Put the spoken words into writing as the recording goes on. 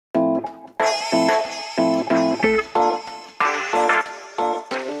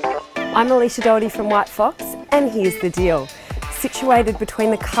I'm ELEISHA from Whitefox, and here's the deal. Situated between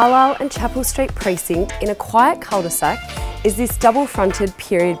the Carlisle and Chapel Street precinct in a quiet cul-de-sac is this double-fronted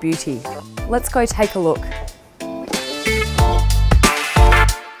period beauty. Let's go take a look.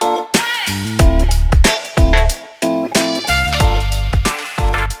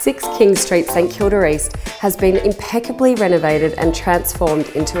 Six King Street, St Kilda East has been impeccably renovated and transformed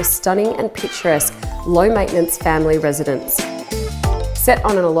into a stunning and picturesque low-maintenance family residence. Set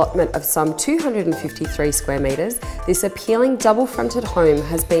on an allotment of some 253 square metres, this appealing double-fronted home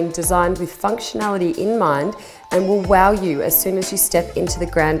has been designed with functionality in mind and will wow you as soon as you step into the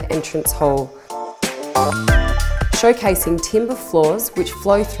grand entrance hall. Showcasing timber floors which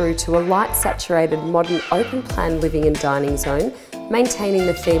flow through to a light-saturated modern open-plan living and dining zone, maintaining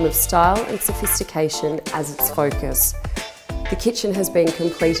the theme of style and sophistication as its focus. The kitchen has been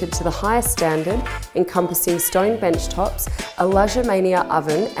completed to the highest standard, encompassing stone bench tops, a Lajamania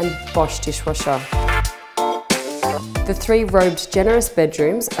oven and Bosch dishwasher. The three robed generous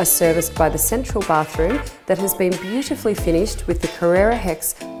bedrooms are serviced by the central bathroom that has been beautifully finished with the Carrera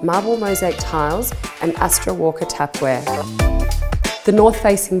Hex marble mosaic tiles and Astra Walker tapware. The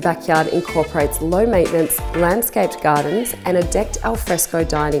north-facing backyard incorporates low-maintenance, landscaped gardens and a decked alfresco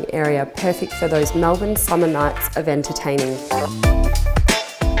dining area perfect for those Melbourne summer nights of entertaining.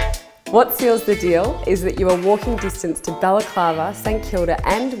 What seals the deal is that you are walking distance to Balaclava, St Kilda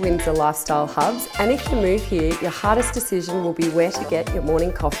and Windsor lifestyle hubs, and if you move here, your hardest decision will be where to get your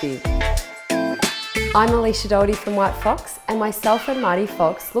morning coffee. I'm ELEISHA from Whitefox, and myself and Marty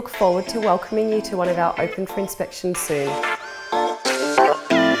Fox look forward to welcoming you to one of our open for inspection soon.